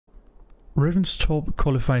Ravenstorp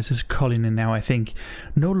qualifies as colony now, I think.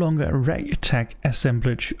 No longer a ragtag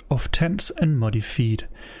assemblage of tents and muddy feet.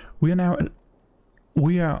 We are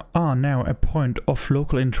now a point of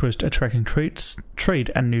local interest, attracting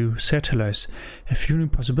trade and new settlers. A few new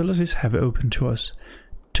possibilities have opened to us.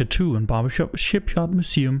 Tattoo and barbershop, shipyard,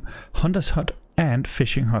 museum, hunter's hut and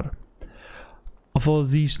fishing hut. Of all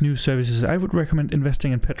these new services, I would recommend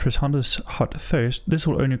investing in Petra's hunter's hut first. This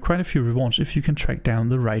will earn you quite a few rewards if you can track down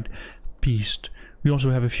the right beast. We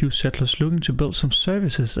also have a few settlers looking to build some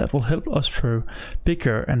services that will help us throw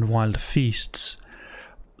bigger and wilder feasts.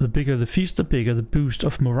 The bigger the feast, the bigger the boost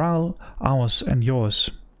of morale, ours and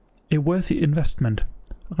yours. A worthy investment,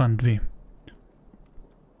 Randvi.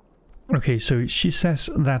 Okay, so she says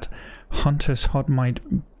that Hunter's Hut might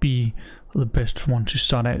be the best one to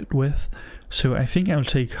start out with. So I think I will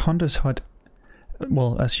take Hunter's Hut,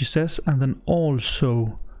 well, as she says, and then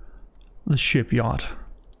also the shipyard.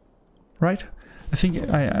 Right? I think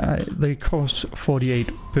they cost 48,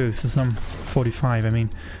 both of them, 45 I mean,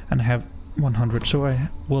 and I have 100, so I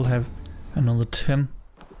will have another 10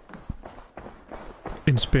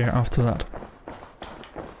 in spare after that.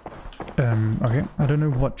 Okay, I don't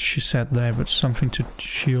know what she said there, but something to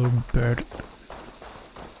shield bird.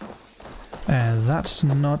 That's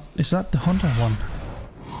not... is that the hunter one?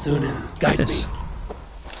 Sunan, guide me.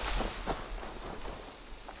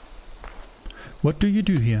 What do you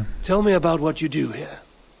do here? Tell me about what you do here.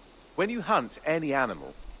 When you hunt any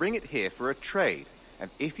animal, bring it here for a trade. And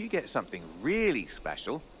if you get something really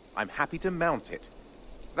special, I'm happy to mount it.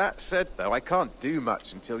 That said, though, I can't do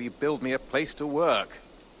much until you build me a place to work.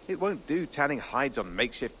 It won't do tanning hides on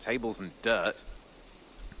makeshift tables and dirt.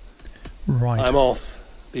 Right. I'm off.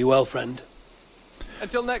 Be well, friend.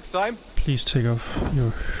 Until next time. Please take off your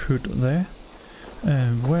hood there.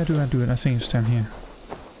 Where do I do it? I think it's down here.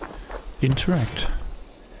 Interact.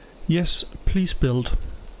 Yes, please build.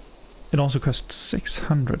 It also costs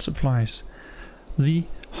 600 supplies. The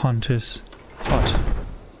Hunter's Hut.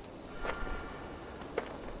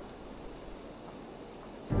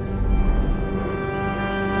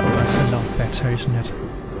 Oh, that's a lot better, isn't it?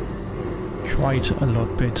 Quite a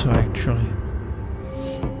lot better, actually.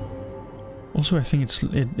 Also, I think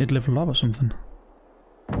it leveled up or something.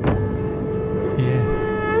 Yeah.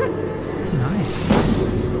 Nice.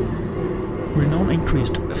 Renown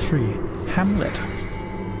increased 3. Hamlet.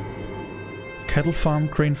 Cattle farm,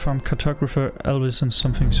 grain farm, cartographer, Elvis and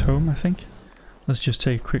something's home, I think. Let's just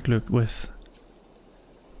take a quick look with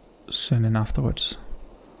Sinin afterwards.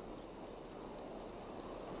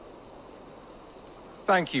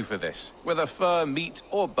 Thank you for this. Whether fur, meat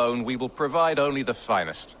or bone, we will provide only the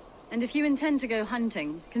finest. And if you intend to go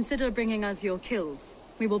hunting, consider bringing us your kills.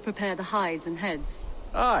 We will prepare the hides and heads.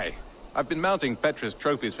 Aye. I've been mounting Petra's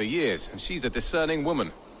trophies for years, and she's a discerning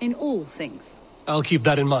woman. In all things. I'll keep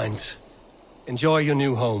that in mind. Enjoy your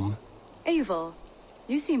new home. Eivor,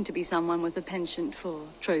 you seem to be someone with a penchant for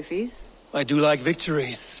trophies. I do like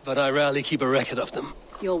victories, but I rarely keep a record of them.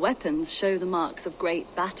 Your weapons show the marks of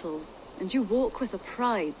great battles, and you walk with a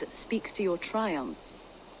pride that speaks to your triumphs.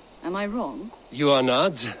 Am I wrong? You are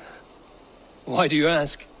not. Why do you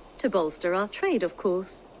ask? To bolster our trade, of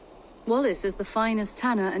course. Wallace is the finest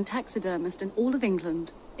tanner and taxidermist in all of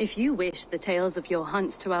England. If you wish the tales of your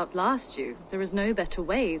hunts to outlast you, there is no better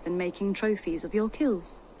way than making trophies of your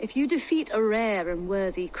kills. If you defeat a rare and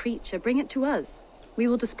worthy creature, bring it to us. We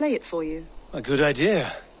will display it for you. A good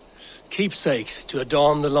idea. Keepsakes to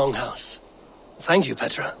adorn the longhouse. Thank you,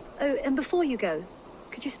 Petra. Oh, and before you go,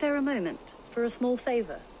 could you spare a moment for a small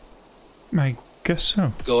favor? I guess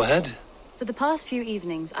so. Go ahead. For the past few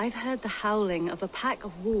evenings, I've heard the howling of a pack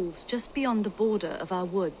of wolves just beyond the border of our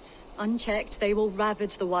woods. Unchecked, they will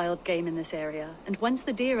ravage the wild game in this area, and once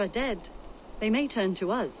the deer are dead, they may turn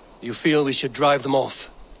to us. You feel we should drive them off?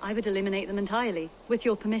 I would eliminate them entirely, with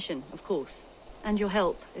your permission, of course. And your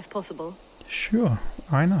help, if possible. Sure,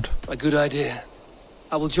 why not? A good idea.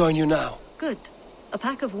 I will join you now. Good. A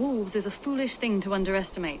pack of wolves is a foolish thing to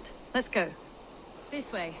underestimate. Let's go.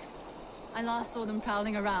 This way. I last saw them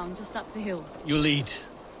prowling around just up the hill. You lead.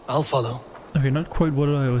 I'll follow. Okay, not quite what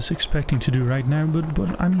I was expecting to do right now,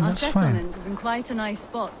 but I mean, that's fine. Our settlement is in quite a nice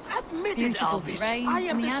spot. Beautiful terrain,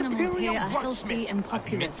 and the animals here are healthy and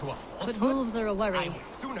populous. But wolves are a worry.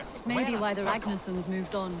 Maybe why the Ragnarsons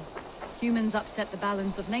moved on. Humans upset the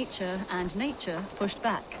balance of nature, and nature pushed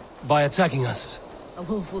back. By attacking us? A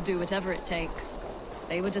wolf will do whatever it takes.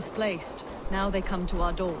 They were displaced. Now they come to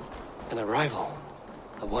our door. An arrival.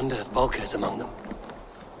 I wonder if Valka is among them.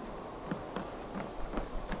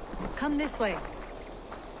 Come this way.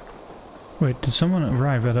 Wait, did someone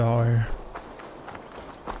arrive at our...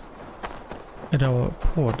 at our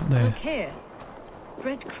port there. Look here.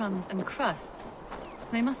 Breadcrumbs and crusts.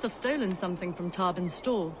 They must have stolen something from Tarbin's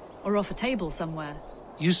store, or off a table somewhere.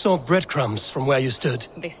 You saw breadcrumbs from where you stood.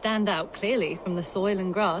 They stand out clearly from the soil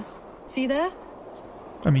and grass. See there?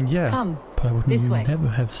 I mean, yeah, Come, but I would this way. never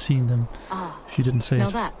have seen them if you didn't say Smell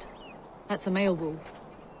it. that? That's a male wolf,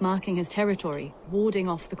 marking his territory, warding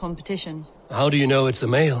off the competition. How do you know it's a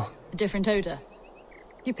male? A different odor.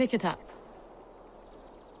 You pick it up.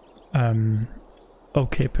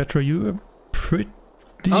 Okay, Petra, you are pretty...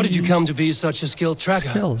 How did you come to be such a skilled tracker?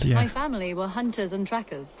 Skilled, yeah. My family were hunters and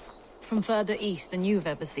trackers. From further east than you've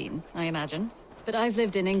ever seen, I imagine. But I've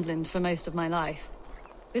lived in England for most of my life.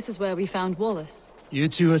 This is where we found Wallace. You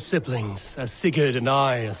two are siblings, as Sigurd and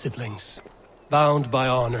I are siblings. Bound by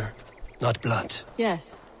honor, not blood.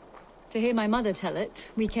 Yes. To hear my mother tell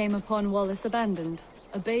it, we came upon Wallace abandoned.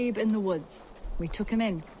 A babe in the woods. We took him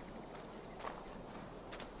in.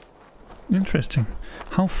 Interesting.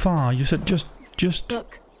 How far? You said just...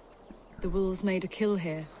 Look. The wolves made a kill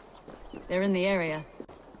here. They're in the area.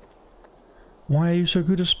 Why are you so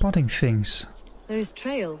good at spotting things? Those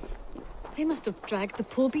trails. They must have dragged the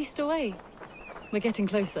poor beast away. We're getting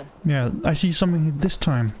closer. Yeah, I see something this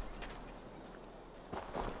time.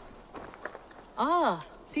 Ah,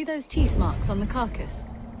 see those teeth marks on the carcass?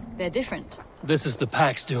 They're different. This is the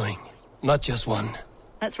pack's doing, not just one.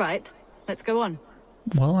 That's right. Let's go on.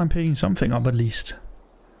 Well, I'm picking something up at least.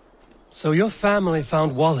 So your family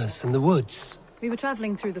found Wallace in the woods. We were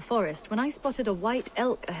traveling through the forest when I spotted a white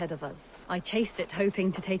elk ahead of us. I chased it,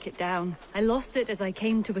 hoping to take it down. I lost it as I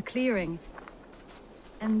came to a clearing.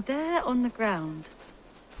 And there on the ground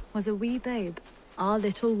was a wee babe, our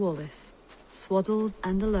little Wallace, swaddled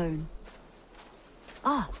and alone.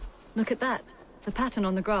 Ah, look at that. The pattern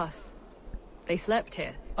on the grass. They slept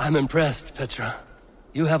here. I'm impressed, Petra.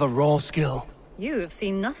 You have a raw skill. You have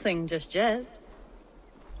seen nothing just yet.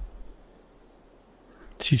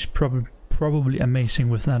 She's probably amazing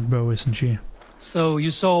with that bow, isn't she? So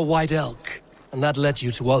you saw a white elk, and that led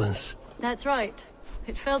you to Wallace. That's right.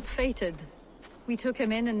 It felt fated. We took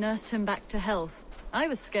him in and nursed him back to health. I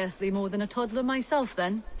was scarcely more than a toddler myself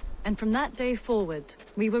then. And from that day forward,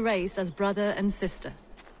 we were raised as brother and sister.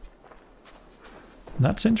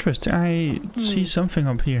 That's interesting. I see something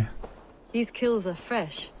up here. These kills are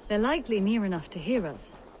fresh. They're likely near enough to hear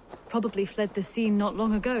us. Probably fled the scene not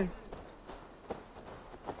long ago.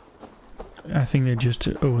 I think they're just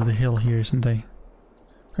over the hill here, isn't they?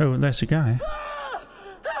 Oh, there's a guy.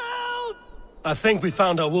 Help! I think we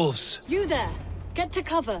found our wolves. You there! Get to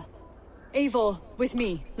cover! Eivor, with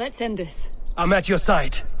me. Let's end this. I'm at your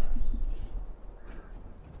side.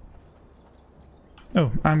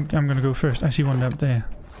 Oh, I'm gonna go first. I see one up there.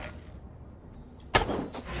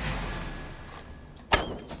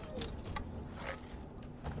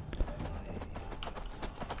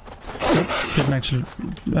 Didn't actually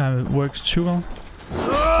work too well.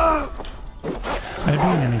 Are you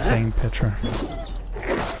doing anything, Petra?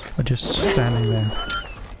 Or just standing there?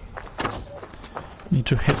 Need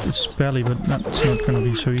to hit its belly, but that's not gonna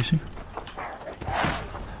be so easy.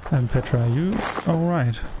 And Petra, are you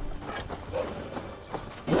alright?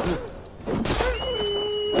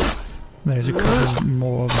 There's a couple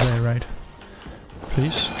more over there, right?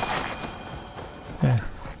 Please? Yeah.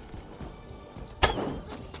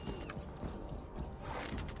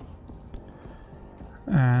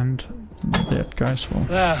 And that guy's well.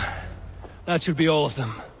 That should be all of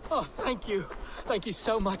them. Oh, thank you. Thank you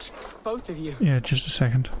so much, both of you. Yeah, just a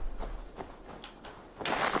second.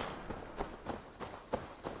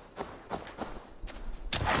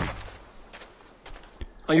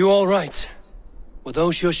 Are you all right? Were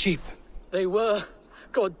those your sheep? They were.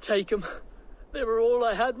 God take them. They were all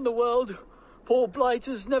I had in the world. Poor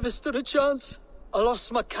blighters never stood a chance. I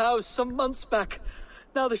lost my cows some months back.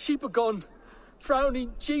 Now the sheep are gone.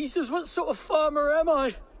 Frowning Jesus, what sort of farmer am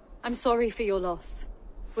I? I'm sorry for your loss.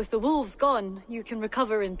 With the wolves gone, you can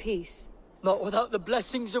recover in peace. Not without the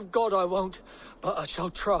blessings of God I won't, but I shall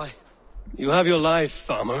try. You have your life,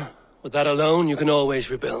 farmer. With that alone, you can always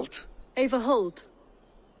rebuild. Eivor, hold.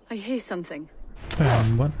 I hear something.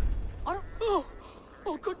 What?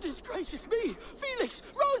 Oh, goodness gracious me! Felix,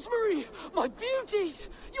 Rosemary, my beauties!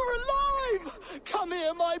 You're alive! Come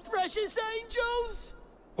here, my precious angels!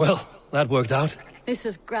 Well, that worked out. This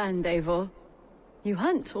is grand, Eivor. You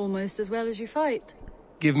hunt almost as well as you fight.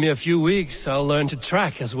 Give me a few weeks, I'll learn to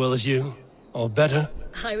track as well as you. Or better.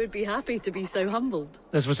 I would be happy to be so humbled.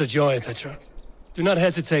 This was a joy, Petra. Do not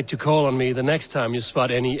hesitate to call on me the next time you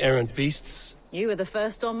spot any errant beasts. You were the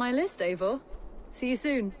first on my list, Eivor. See you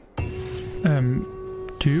soon.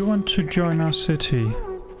 Do you want to join our city?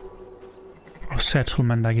 Or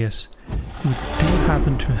settlement, I guess. We do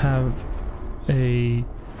happen to have a...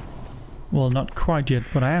 Well, not quite yet,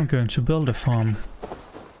 but I am going to build a farm.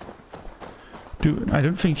 I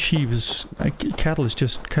don't think sheep is... cattle is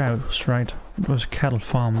just cows, right? It was a cattle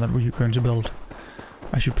farm that we were going to build.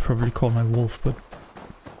 I should probably call my wolf, but...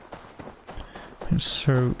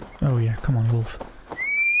 So... Oh yeah, come on, wolf.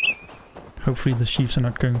 Hopefully the sheep are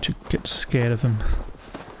not going to get scared of him.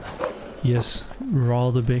 Yes,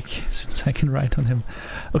 rather big, since I can ride on him.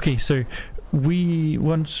 Okay, so...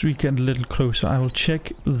 Once we get a little closer, I will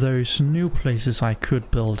check those new places I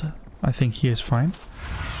could build. I think here is fine.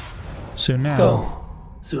 So now... Go,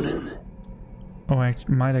 Zulin. Oh, I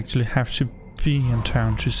might actually have to be in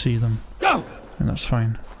town to see them. Go! And that's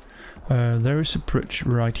fine. There is a bridge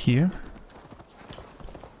right here.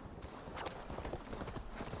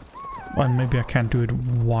 Well, maybe I can't do it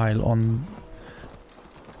while on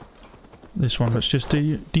this one. Let's just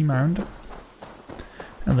demount.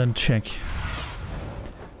 And then check.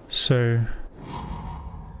 So...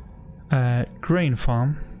 grain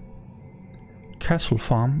farm. Castle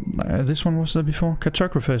farm. This one was there before.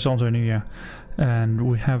 Cartographer is also new, yeah. And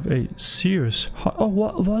we have a serious... Oh,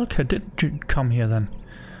 Valka did come here then.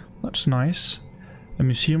 That's nice. A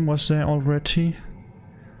museum was there already.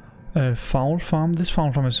 Fowl farm. This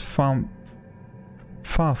fowl farm is far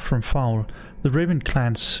from foul. The Raven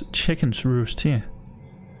clan's chickens roost here.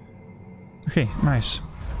 Okay, nice.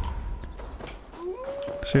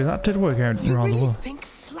 So that did work out rather well.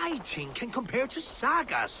 Fighting can compare to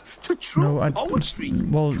sagas, to true poetry.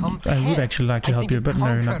 Well, I would actually like to help you, but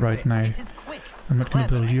no, not right now. I'm not going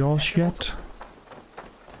to build yours yet.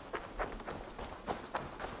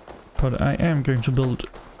 But I am going to build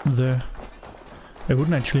the... I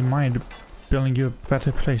wouldn't actually mind building you a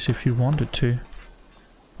better place if you wanted to.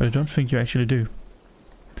 But I don't think you actually do.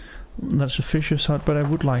 That's a fisher's hut, but I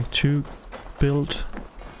would like to build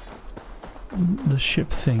the ship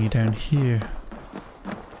thingy down here.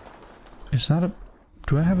 Is that a...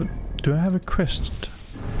 Do I have a quest?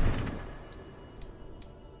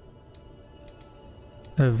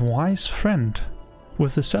 A wise friend.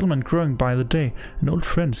 With the settlement growing by the day, an old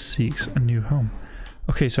friend seeks a new home.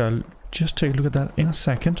 Okay, so I'll just take a look at that in a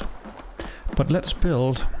second. But let's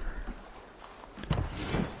build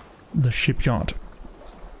the shipyard.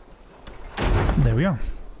 There we are.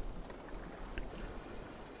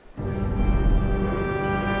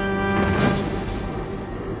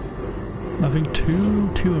 Nothing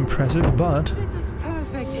too impressive, but... This is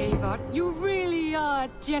perfect, Avard. You really are a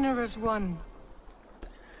generous one.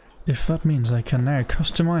 If that means I can now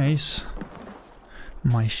customize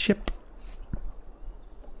my ship.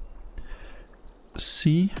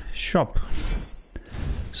 See shop.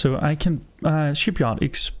 So I can... shipyard.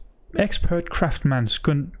 Expert craftsman's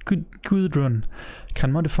Gudrun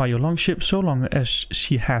can modify your longship so long as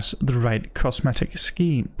she has the right cosmetic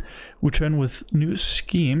scheme. Return with new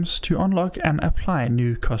schemes to unlock and apply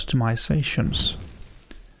new customizations.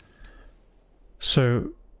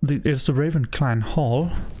 So it's the Raven Clan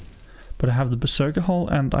Hall, but I have the Berserker Hall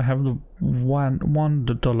and I have the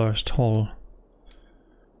Wanderlust Hall.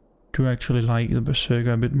 Do I actually like the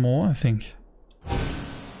Berserker a bit more, I think.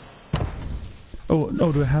 Oh,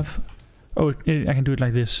 do I have... Oh, I can do it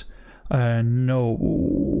like this.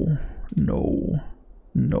 No,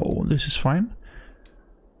 this is fine.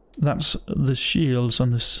 That's the shields on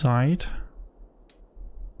the side.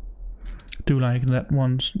 Do like that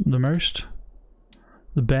one the most.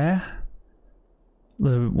 The bear.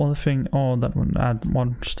 The other thing, oh, that one, add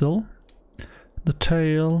one still. The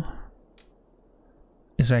tail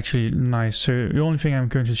is actually nice, so the only thing I'm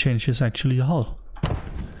going to change is actually the hull.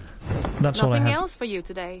 That's all I have. Nothing else for you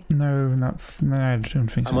today? No, I don't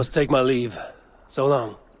think so. I must take my leave. So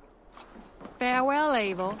long. Farewell,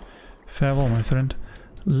 Abel. Farewell, my friend.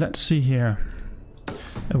 Let's see here.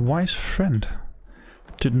 A wise friend.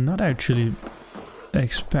 Did not actually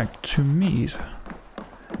expect to meet.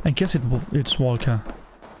 I guess it's Valka.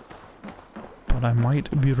 But I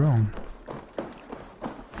might be wrong.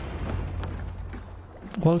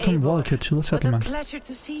 Welcome, Valka, to the settlement. What a pleasure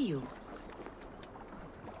to see you.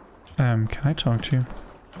 Can I talk to you?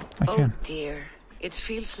 I can. Oh dear, it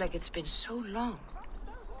feels like it's been so long.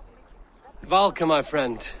 Valka, my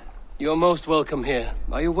friend. You're most welcome here.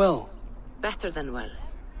 Are you well? Better than well.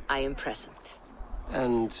 I am present.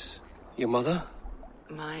 And your mother?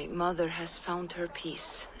 My mother has found her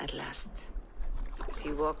peace at last.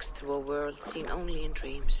 She walks through a world seen only in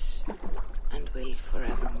dreams, and will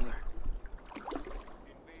forevermore.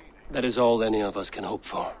 That is all any of us can hope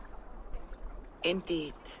for.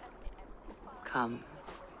 Indeed. Come.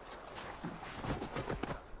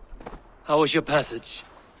 How was your passage?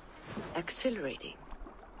 exhilarating.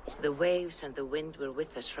 The waves and the wind were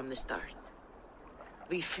with us from the start.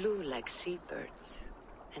 We flew like seabirds.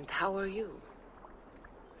 And how are you?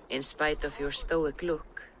 In spite of your stoic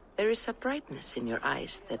look, there is a brightness in your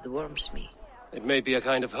eyes that warms me. It may be a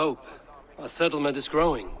kind of hope. Our settlement is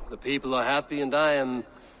growing. The people are happy, and I am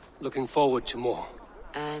looking forward to more.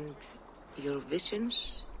 And your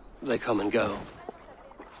visions? They come and go.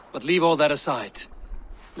 But leave all that aside.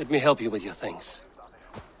 Let me help you with your things.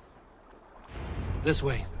 This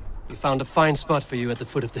way. We found a fine spot for you at the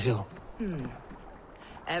foot of the hill.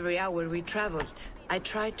 Every hour we traveled, I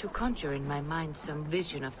tried to conjure in my mind some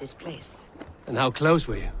vision of this place. And how close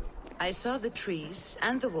were you? I saw the trees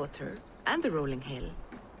and the water and the rolling hill,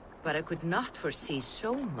 but I could not foresee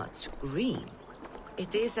so much green.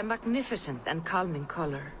 It is a magnificent and calming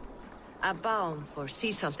color, a balm for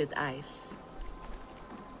sea-salted eyes.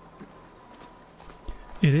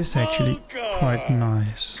 It is actually quite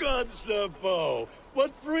nice. God's-a-bow,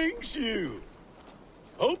 what brings you?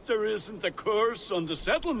 Hope there isn't a curse on the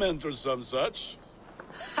settlement or some such.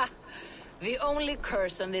 Ha! The only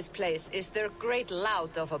curse on this place is their great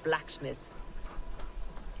lout of a blacksmith.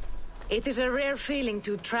 It is a rare feeling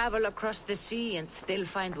to travel across the sea and still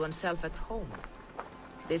find oneself at home.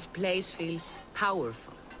 This place feels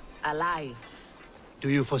powerful, alive. Do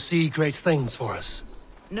you foresee great things for us?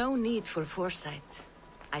 No need for foresight.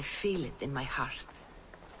 I feel it in my heart.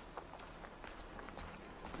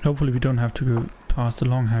 Hopefully we don't have to go past the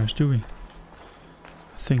longhouse, do we?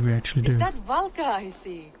 I think we actually do. Is that Valka I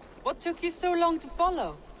see? What took you so long to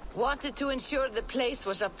follow? Wanted to ensure the place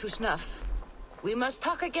was up to snuff. We must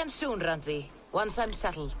talk again soon, Randvi, once I'm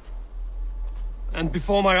settled. And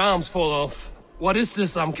before my arms fall off, what is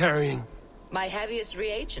this I'm carrying? My heaviest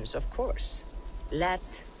reagents, of course. Lead,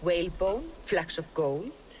 whalebone, flecks of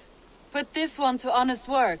gold. Put this one to honest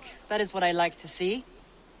work. That is what I like to see.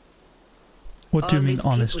 What do you mean honest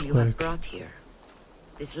all these people you have work? brought here.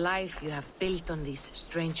 This life you have built on these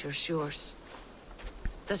stranger shores.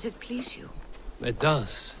 Does it please you? It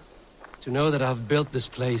does. To know that I've built this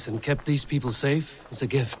place and kept these people safe is a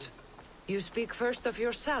gift. You speak first of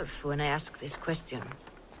yourself when I ask this question.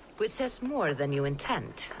 Which says more than you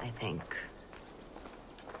intend, I think.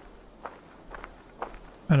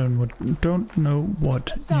 I don't know what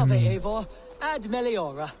you Salve, mean. Eivor. Ad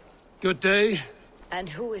Meliora. Good day. And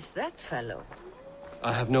who is that fellow?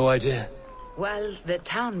 I have no idea. Well, the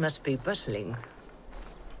town must be bustling.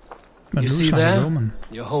 You Medusa see and there? Roman.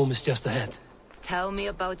 Your home is just ahead. Tell me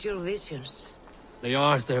about your visions. They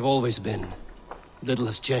are as they've always been. Little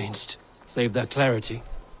has changed, save their clarity.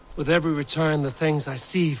 With every return, the things I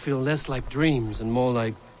see feel less like dreams and more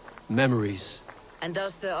like memories. And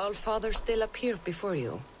does the Allfather still appear before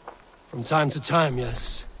you? From time to time,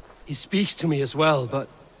 yes. He speaks to me as well, but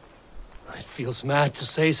it feels mad to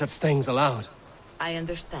say such things aloud. I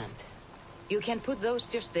understand. You can put those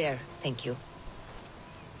just there, thank you.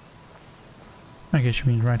 I guess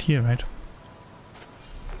you mean right here, right?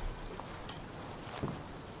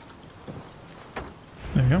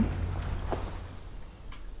 There we go.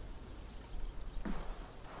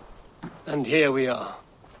 And here we are.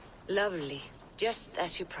 Lovely, just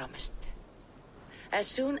as you promised. As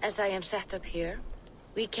soon as I am set up here,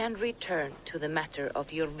 we can return to the matter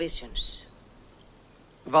of your visions.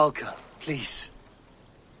 Valka, please.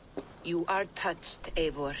 You are touched,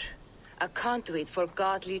 Eivor. A conduit for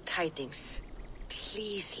godly tidings.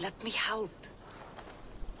 Please, let me help.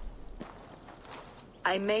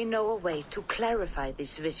 I may know a way to clarify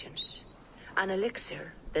these visions. An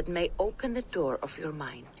elixir that may open the door of your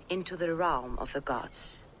mind into the realm of the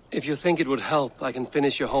gods. If you think it would help, I can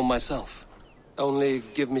finish your home myself. Only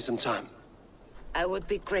give me some time. I would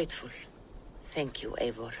be grateful. Thank you,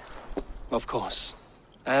 Eivor. Of course.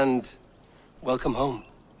 And welcome home.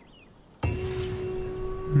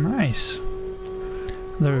 Nice.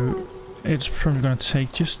 Though it's probably gonna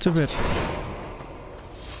take just a bit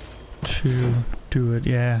to do it,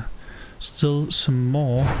 yeah. Still some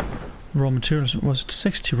more raw materials. Was it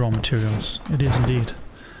 60 raw materials? It is indeed.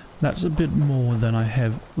 That's a bit more than I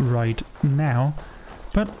have right now,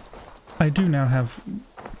 but I do now have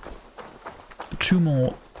 2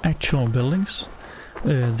 more actual buildings.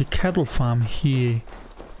 The cattle farm here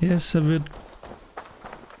is a bit,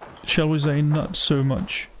 shall we say, not so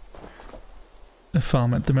much a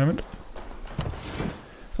farm at the moment.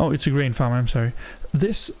 Oh, it's a grain farm, I'm sorry.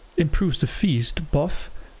 This improves the feast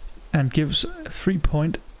buff and gives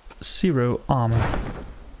 3.0 armor,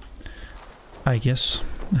 I guess.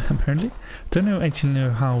 Apparently. Don't actually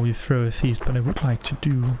know how we throw a feast, but I would like to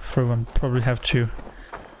throw and probably have to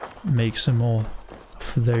make some more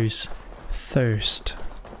of those thirst.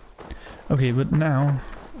 Okay, but now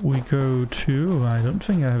we go to... I don't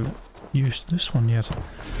think I've used this one yet.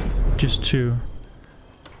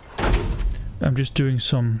 I'm just doing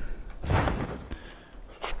some...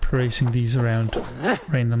 placing these around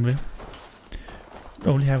randomly.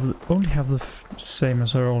 Only have the same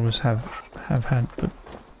as I always have had, but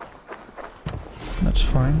that's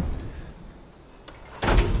fine.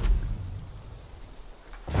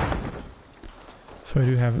 So I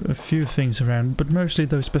do have a few things around, but mostly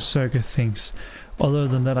those berserker things. Other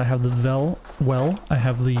than that, I have the I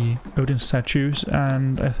have the Odin statues,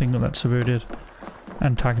 and I think that's about it.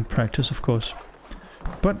 And target practice, of course.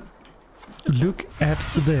 But look at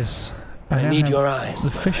this. I need your eyes. The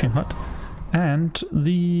fishing hut and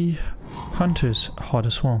the hunter's hut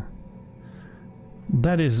as well.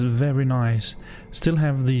 That is very nice. Still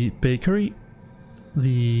have the bakery,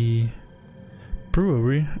 the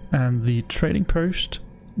brewery, and the trading post,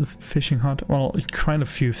 the fishing hut. Well, kind of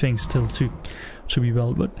few things still to be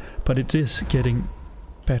built, but it is getting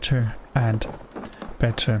better and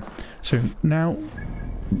better. So now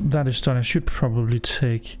that is done, I should probably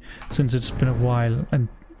take, since it's been a while and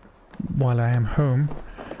while I am home,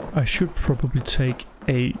 I should probably take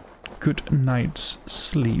a good night's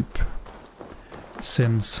sleep,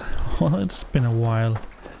 since, well, it's been a while.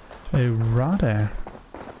 Rather.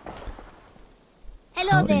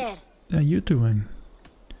 Hello there. How are you doing?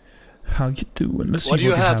 How you doing? Let's see what do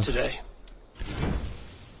you have today?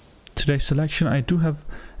 Today's selection, I do have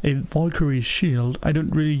a Valkyrie shield. I don't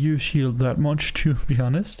really use shield that much, to be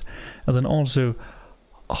honest. And then also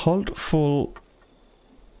Huldunfolk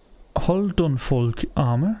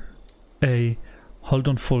armor, a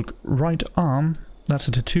Huldunfolk right arm, that's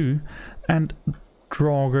a tattoo, and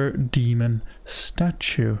Draugr demon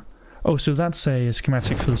statue. Oh, so that's a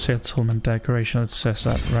schematic for the settlement decoration. It says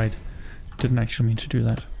that, right? Didn't actually mean to do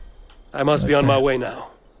that. I must be on my way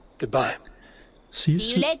now. Goodbye. See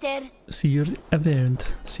you later. See you around.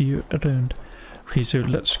 See you around. Okay, so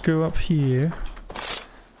let's go up here.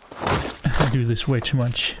 I do this way too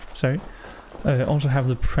much. Sorry. Also have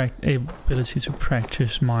the ability to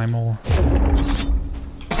practice my more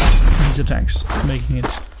these attacks, making it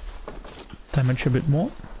damage a bit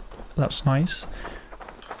more. That's nice.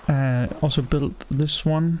 Also built this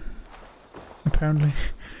one. Apparently,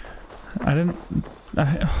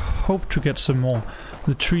 I hope to get some more.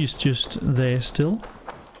 The tree's just there still.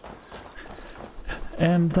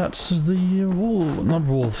 And that's the wall, not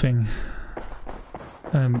wall thing.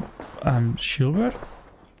 Shilbert?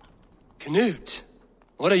 Knut,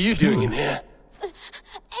 what are you doing in here?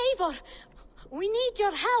 Eivor, we need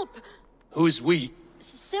your help. Who's we?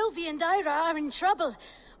 Sylvie and Ira are in trouble.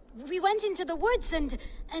 We went into the woods and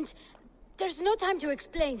there's no time to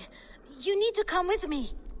explain. You need to come with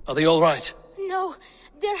me. Are they all right? No,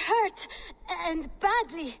 they're hurt, and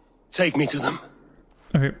badly. Take me to them.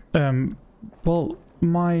 Okay, well,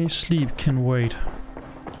 my sleep can wait.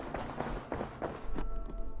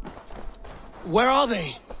 Where are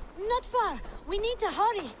they? Not far. We need to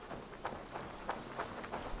hurry.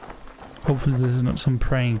 Hopefully this is not some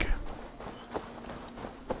prank.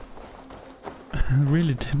 I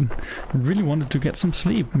really didn't. I really wanted to get some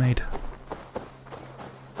sleep, mate.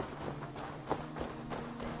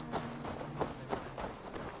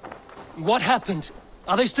 What happened?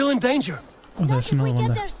 Are they still in danger? Oh, there's another one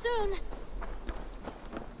there. There soon.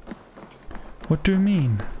 What do you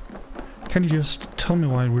mean? Can you just tell me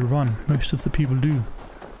while we run? Most of the people do.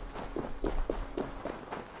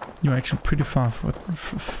 You're actually pretty fast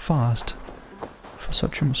for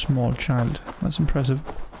such a small child. That's impressive.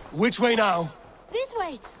 Which way now? This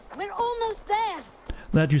way. We're almost there.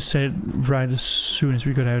 That you said right as soon as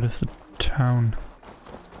we got out of the town.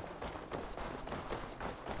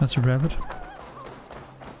 That's a rabbit.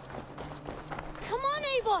 Come on,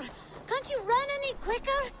 Eivor. Can't you run any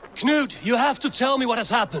quicker? Knut, you have to tell me what has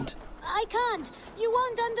happened. I can't. You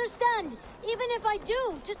won't understand. Even if I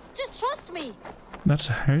do, just trust me. That's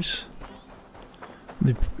a house.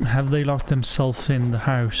 Have they locked themselves in the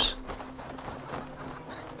house?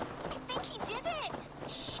 I think he did it.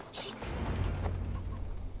 Shh,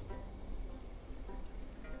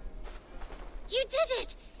 You did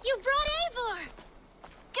it! You brought Eivor!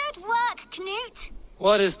 Good work, Knut.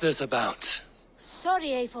 What is this about? Sorry,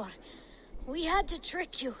 Eivor. We had to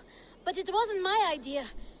trick you, but it wasn't my idea.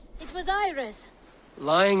 It was Ira's.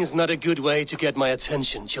 Lying is not a good way to get my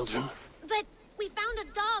attention, children. But we found a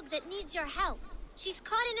dog that needs your help. She's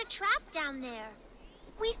caught in a trap down there.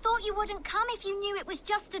 We thought you wouldn't come if you knew it was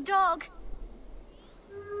just a dog.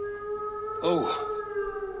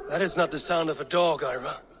 Oh, that is not the sound of a dog,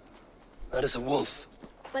 Ira. That is a wolf.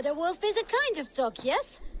 But a wolf is a kind of dog,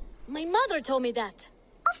 yes? My mother told me that.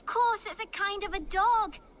 Of course it's a kind of a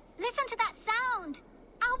dog. Listen to that sound!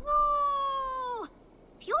 Awoo!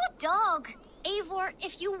 Pure dog! Eivor,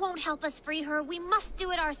 if you won't help us free her, we must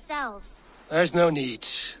do it ourselves. There's no need.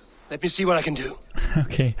 Let me see what I can do.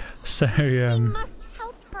 Okay, so we must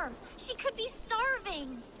help her. She could be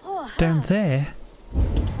starving. Down there?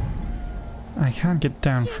 I can't get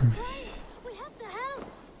down from We have to help.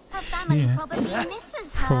 Her family probably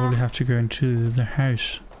misses her. Probably have to go into the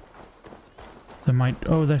house. There might...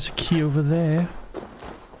 Oh, there's a key over there.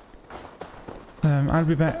 I'll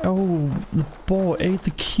be back. Oh, the boar ate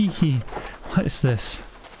the key. What is this?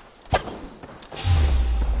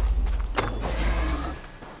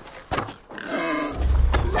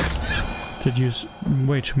 Did use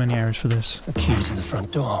way too many arrows for this. A key to the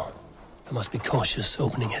front door. I must be cautious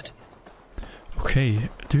opening it. Okay,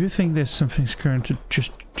 do you think there's something's going to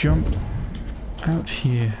just jump out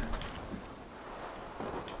here?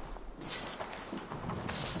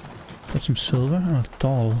 Got some silver and a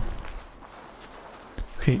doll.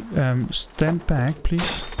 Okay, stand back,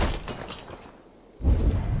 please.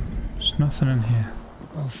 There's nothing in here.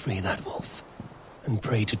 I'll free that wolf and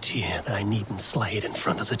pray to Tyr that I needn't slay it in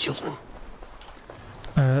front of the children.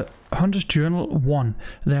 Hunter's Journal 1.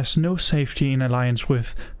 There's no safety in alliance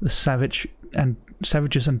with the savages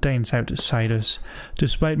and Danes outsiders.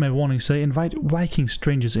 Despite my warnings, they invite Viking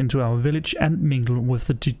strangers into our village and mingle with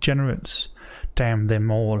the degenerates. Damn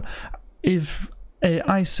them all. If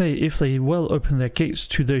I say if they will open their gates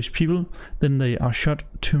to those people, then they are shut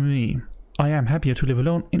to me. I am happier to live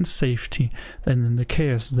alone in safety than in the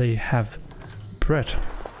chaos they have bred.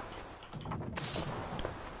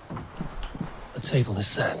 The table is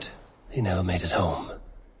set. He never made it home.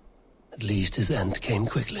 At least his end came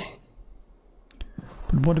quickly.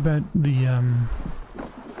 But what about the, I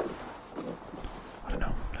don't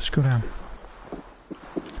know. Let's go down.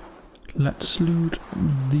 Let's loot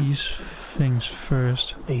these things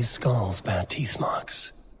first. These skulls bear teeth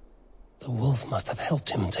marks. The wolf must have helped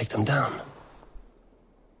him take them down.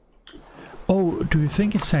 Oh, do you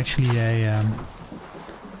think it's actually a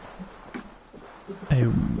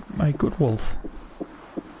good wolf?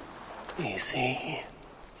 Easy,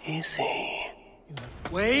 easy.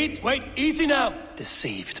 Wait, easy now!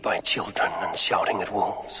 Deceived by children and shouting at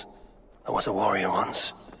wolves. I was a warrior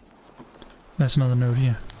once. There's another note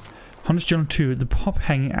here. Hunter's Journal 2. The pup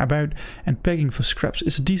hanging about and begging for scraps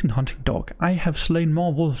is a decent hunting dog. I have slain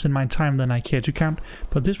more wolves in my time than I care to count,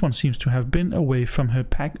 but this one seems to have been away from her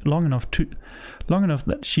pack long enough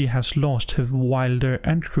that she has lost her wilder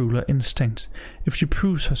and crueler instincts. If she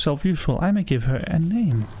proves herself useful, I may give her a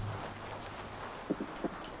name.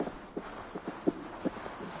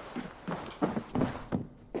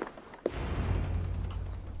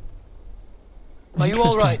 Are you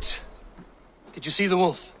all right? Did you see the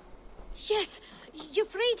wolf? Yes, you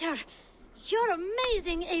freed her. You're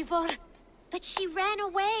amazing, Eivor. But she ran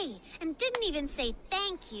away and didn't even say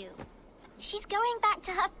thank you. She's going back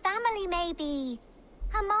to her family, maybe.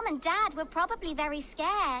 Her mom and dad were probably very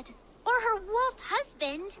scared. Or her wolf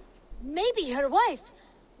husband. Maybe her wife.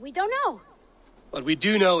 We don't know. But we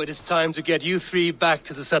do know it is time to get you three back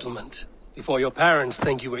to the settlement, before your parents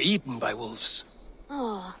think you were eaten by wolves.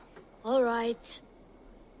 Oh, all right.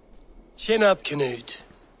 Chin up, Canute.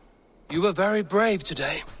 You were very brave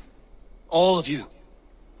today. All of you.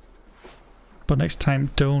 But next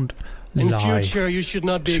time, don't lie. In future, you should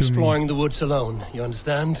not be exploring the woods alone, you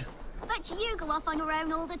understand? But you go off on your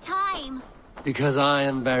own all the time. Because I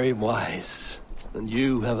am very wise, and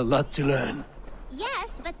you have a lot to learn.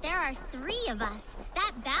 Yes, but there are 3 of us.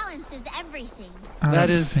 That balances everything. That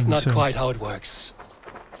is not quite how it works.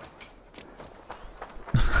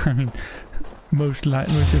 I mean, most of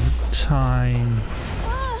the time.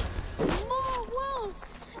 More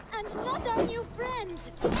wolves! And not our new friend!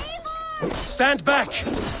 Eivor! Stand back!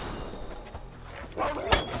 Look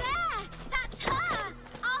there! That's her!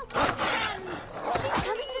 Our wolf friend! She's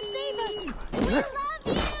coming to save us! We love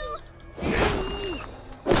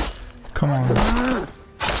you! Come on.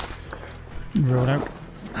 Roll out.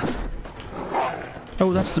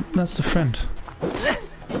 Oh, that's the friend.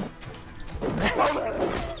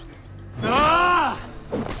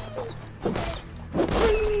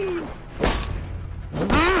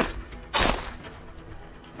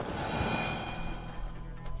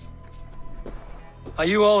 Are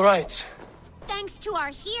you all right? Thanks to our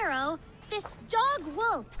hero, this dog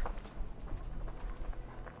wolf.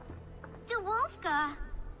 De Wolfka.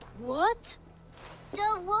 What? De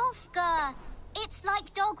Wolfka. It's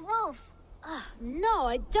like dog wolf. No,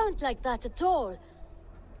 I don't like that at all.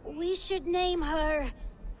 We should name her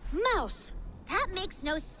Mouse. That makes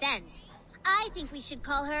no sense. I think we should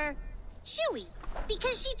call her Chewy,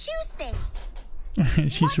 because she chews things.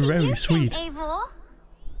 She's very sweet. Eivor?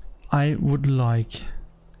 I would like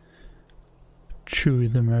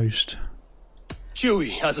Chewie the most.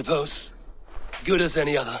 Chewie, I suppose. Good as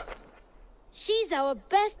any other. She's our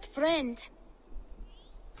best friend.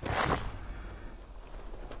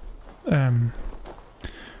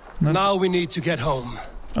 Now we need to get home.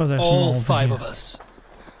 Oh, there's all more 5 of us.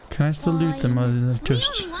 Can I still loot them, or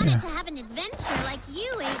just... We only wanted to have an adventure like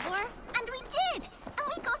you, Eivor. And we did! And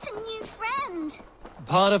we got a new friend!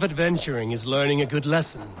 Part of adventuring is learning a good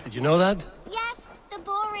lesson. Did you know that? Yes, the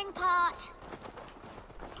boring part.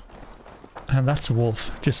 And that's a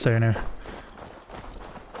wolf, just so you know.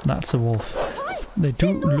 That's a wolf. They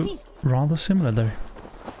do look rather similar, though.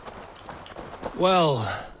 Well,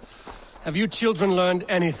 have you children learned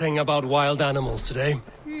anything about wild animals today?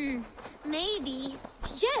 Maybe.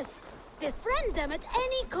 Yes, befriend them at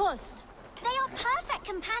any cost. They are perfect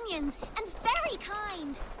companions and very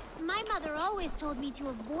kind. My mother always told me to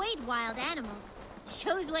avoid wild animals.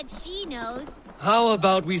 Shows what she knows. How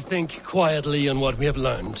about we think quietly on what we have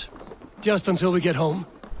learned? Just until we get home?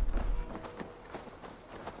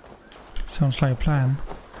 Sounds like a plan.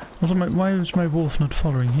 Also, why is my wolf not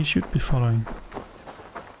following? He should be following.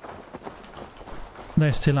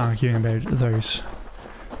 They're still arguing about those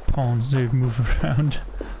pawns they move around.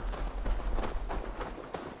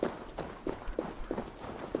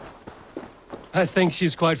 I think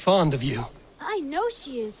she's quite fond of you. I know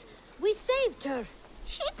she is. We saved her.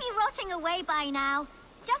 She'd be rotting away by now.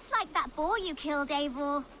 Just like that boar you killed,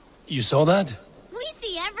 Eivor. You saw that? We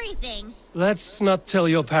see everything. Let's not tell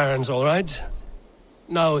your parents, all right?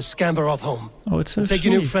 Now scamper off home. Oh, it's so Take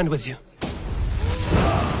sweet. your new friend with you.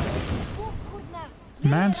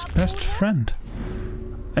 Man's best friend.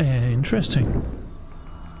 Interesting.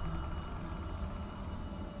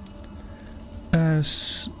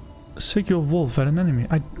 Seek your wolf at an enemy.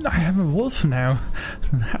 I have a wolf now.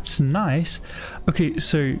 That's nice. Okay,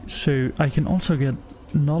 so I can also get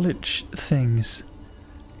knowledge things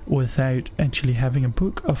without actually having a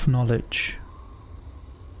book of knowledge.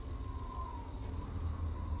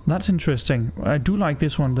 That's interesting. I do like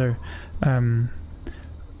this one though.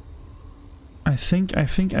 I think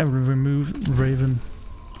I will remove Raven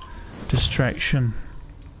distraction.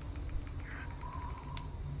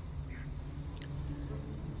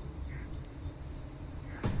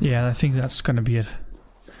 Yeah, I think that's gonna be it.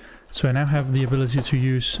 So I now have the ability to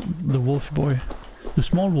use the Wolfie Boy, the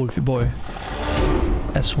small Wolfie Boy,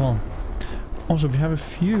 as well. Also, we have a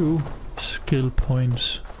few skill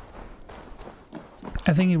points.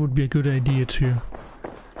 I think it would be a good idea to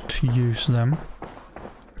use them.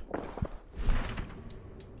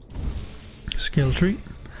 Skill tree.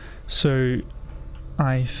 So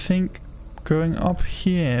I think going up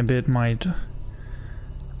here a bit might.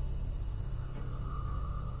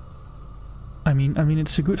 I mean,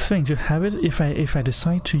 it's a good thing to have it if I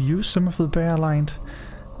decide to use some of the bear-aligned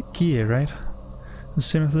gear, right? The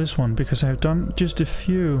same as this one, because I've done just a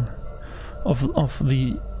few of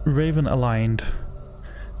the Raven-aligned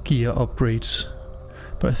gear upgrades,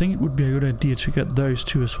 but I think it would be a good idea to get those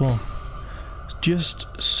two as well, just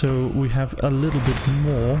so we have a little bit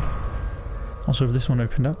more. Also, if this one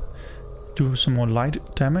opened up, do some more light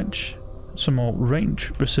damage, some more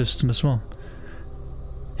range resistance as well.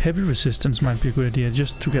 Heavy resistance might be a good idea,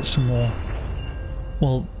 just to get some more,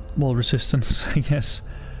 well, resistance, I guess.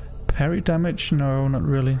 Parry damage? No, not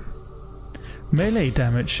really. Melee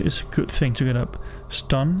damage is a good thing to get up.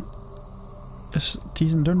 Stun is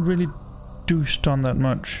decent, don't really do stun that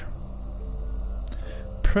much.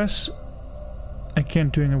 Press, again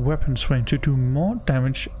doing a weapon swing to do more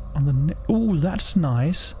damage on the oh, that's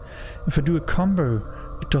nice. If I do a combo,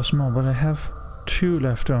 it does more, but I have 2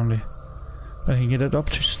 left only. I can get it up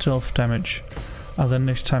to stealth damage. And then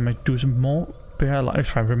next time I do some more bear-aligned,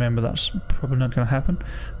 if I remember, that's probably not gonna happen.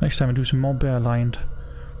 Next time I do some more bear-aligned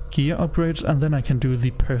gear upgrades, and then I can do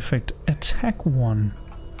the perfect attack one.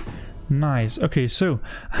 Nice. Okay, so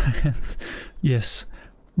yes,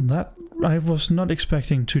 that I was not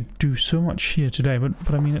expecting to do so much here today, but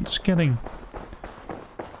I mean, it's getting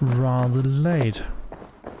rather late,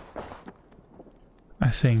 I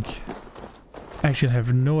think. Actually, I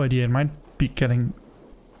have no idea. It might be getting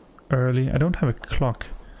early. I don't have a clock.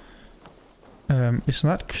 Is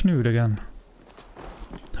that Knud again?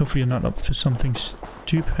 Hopefully you're not up to something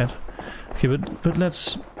stupid. Okay, but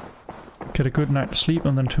let's get a good night's sleep,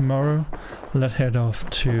 and then tomorrow let's head off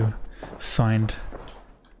to find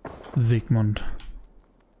Vigmund.